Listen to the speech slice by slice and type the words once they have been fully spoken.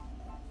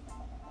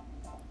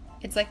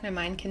It's like my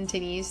mind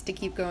continues to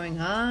keep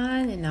going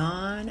on and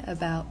on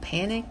about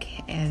panic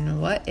and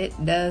what it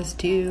does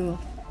to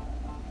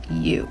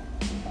you,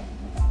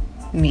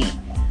 me,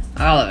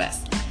 all of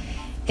us.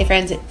 Hey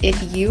friends,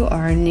 if you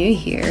are new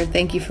here,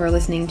 thank you for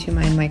listening to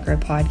my micro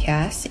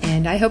podcast,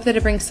 and I hope that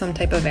it brings some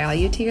type of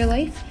value to your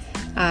life.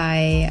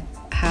 I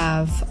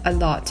have a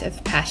lot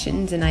of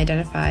passions and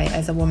identify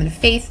as a woman of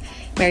faith,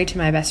 married to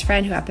my best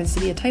friend who happens to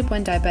be a type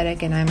 1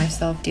 diabetic, and I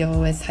myself deal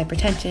with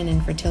hypertension,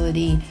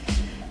 infertility,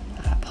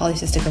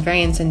 polycystic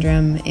ovarian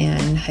syndrome,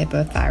 and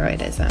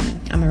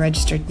hypothyroidism. I'm a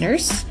registered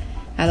nurse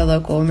at a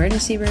local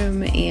emergency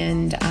room,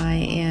 and I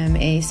am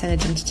a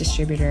Senegence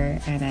distributor,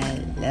 and I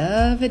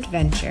love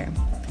adventure.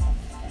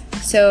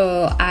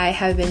 So I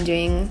have been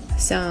doing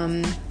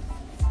some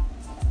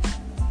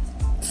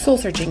soul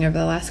searching over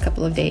the last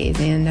couple of days,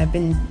 and I've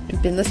been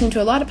listening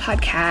to a lot of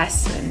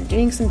podcasts and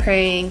doing some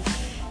praying,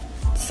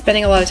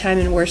 spending a lot of time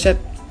in worship,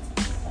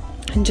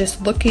 and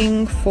just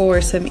looking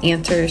for some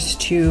answers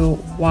to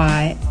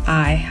why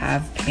I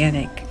have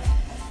panic.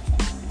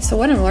 So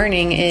what I'm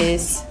learning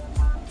is,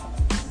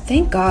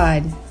 thank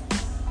God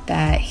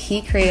that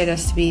He created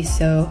us to be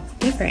so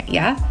different,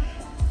 yeah?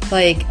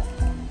 Like,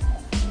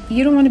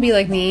 you don't want to be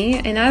like me,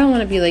 and I don't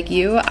want to be like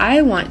you.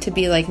 I want to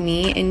be like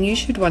me, and you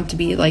should want to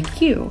be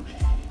like you.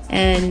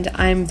 And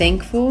I'm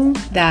thankful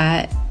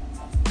that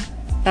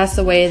that's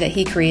the way that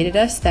He created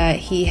us, that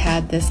He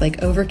had this like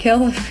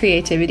overkill of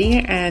creativity,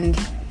 and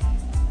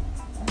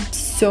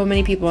so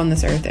many people on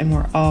this earth, and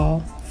we're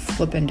all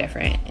flippin'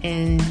 different.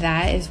 And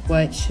that is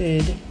what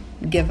should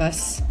give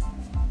us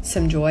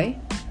some joy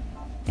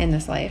in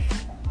this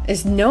life,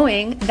 is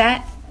knowing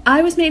that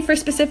I was made for a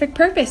specific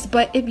purpose.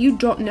 But if you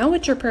don't know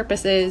what your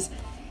purpose is,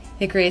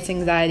 it creates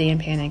anxiety and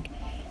panic.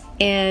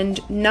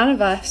 And none of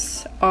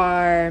us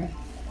are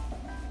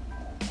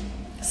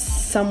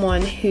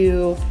someone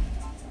who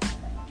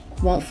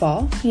won't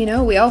fall. You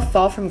know, we all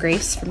fall from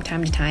grace from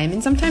time to time,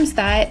 and sometimes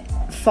that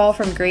fall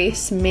from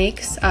grace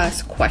makes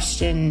us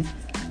question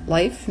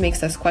life,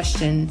 makes us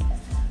question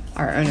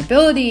our own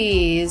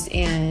abilities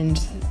and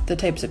the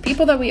types of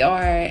people that we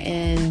are,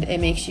 and it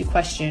makes you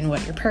question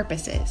what your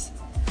purpose is.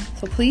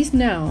 So please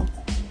know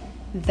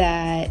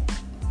that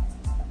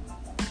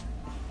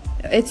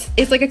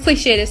it's like a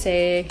cliche to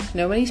say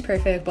nobody's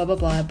perfect, blah blah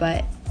blah,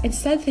 but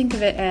instead think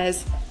of it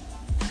as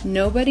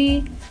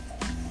nobody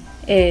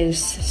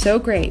is so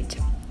great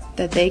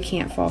that they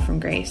can't fall from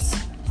grace.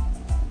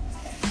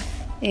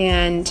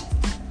 And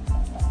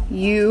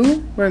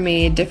you were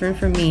made different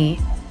from me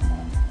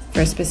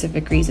for a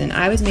specific reason.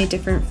 I was made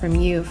different from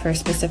you for a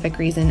specific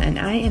reason, and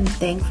I am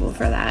thankful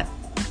for that.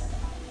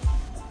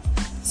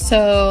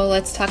 So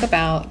let's talk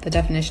about the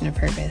definition of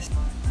purpose.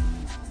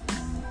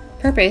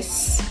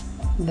 Purpose,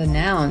 the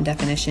noun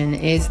definition,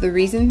 is the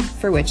reason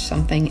for which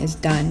something is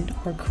done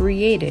or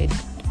created,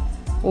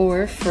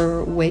 or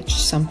for which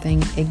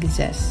something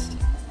exists.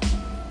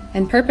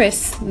 And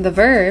purpose, the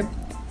verb,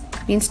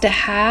 means to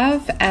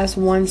have as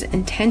one's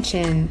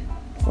intention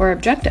or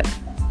objective.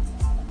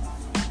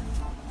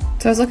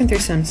 So I was looking through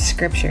some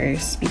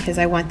scriptures because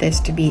I want this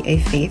to be a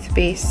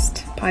faith-based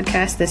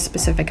podcast, this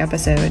specific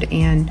episode,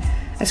 and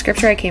a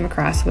scripture I came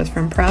across was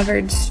from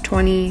Proverbs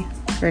 20,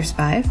 verse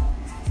 5.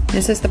 And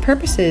it says, "The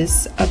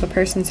purposes of a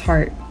person's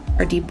heart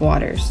are deep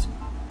waters,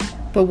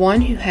 but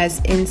one who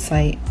has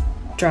insight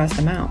draws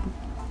them out."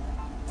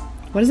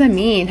 What does that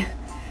mean?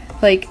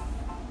 Like,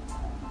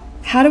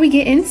 how do we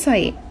get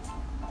insight?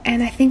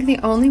 And I think the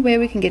only way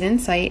we can get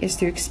insight is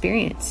through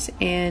experience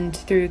and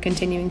through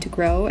continuing to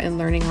grow and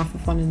learning off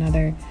of one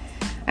another.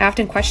 I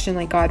often question,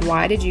 like, God,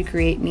 why did you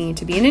create me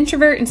to be an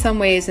introvert in some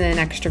ways and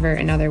an extrovert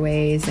in other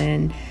ways?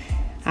 And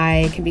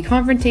I can be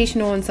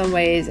confrontational in some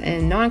ways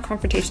and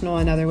non-confrontational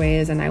in other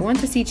ways. And I want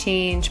to see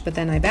change, but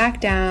then I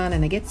back down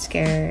and I get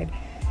scared.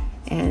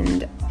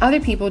 And other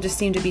people just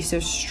seem to be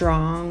so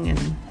strong.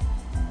 And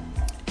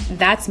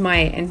that's my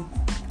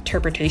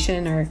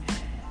interpretation or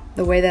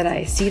the way that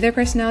I see their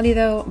personality,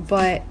 though.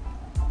 But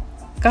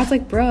God's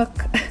like,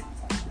 Brooke,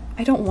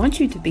 I don't want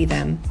you to be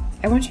them.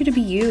 I want you to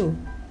be you.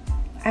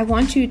 I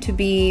want you to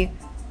be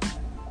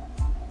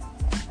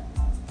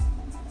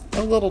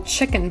a little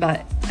chicken butt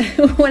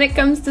when it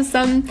comes to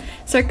some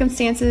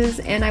circumstances,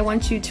 and I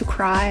want you to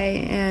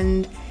cry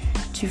and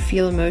to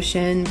feel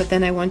emotion, but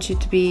then I want you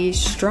to be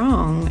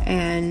strong,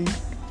 and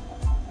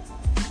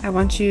I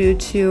want you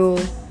to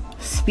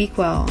speak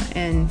well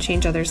and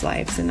change others'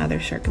 lives in other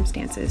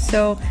circumstances.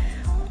 So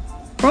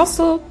we're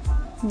also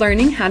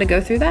learning how to go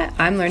through that.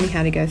 I'm learning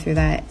how to go through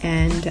that,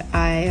 and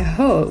I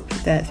hope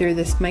that through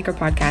this micro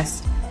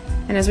podcast,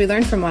 and as we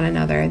learn from one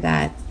another,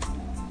 that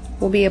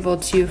we'll be able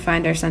to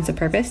find our sense of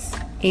purpose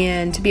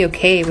and to be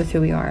okay with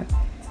who we are.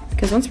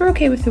 Because once we're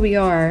okay with who we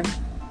are,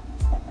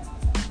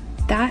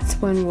 that's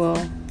when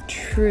we'll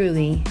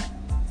truly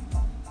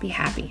be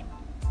happy.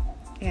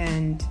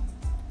 And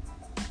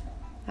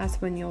that's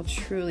when you'll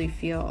truly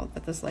feel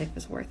that this life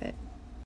is worth it.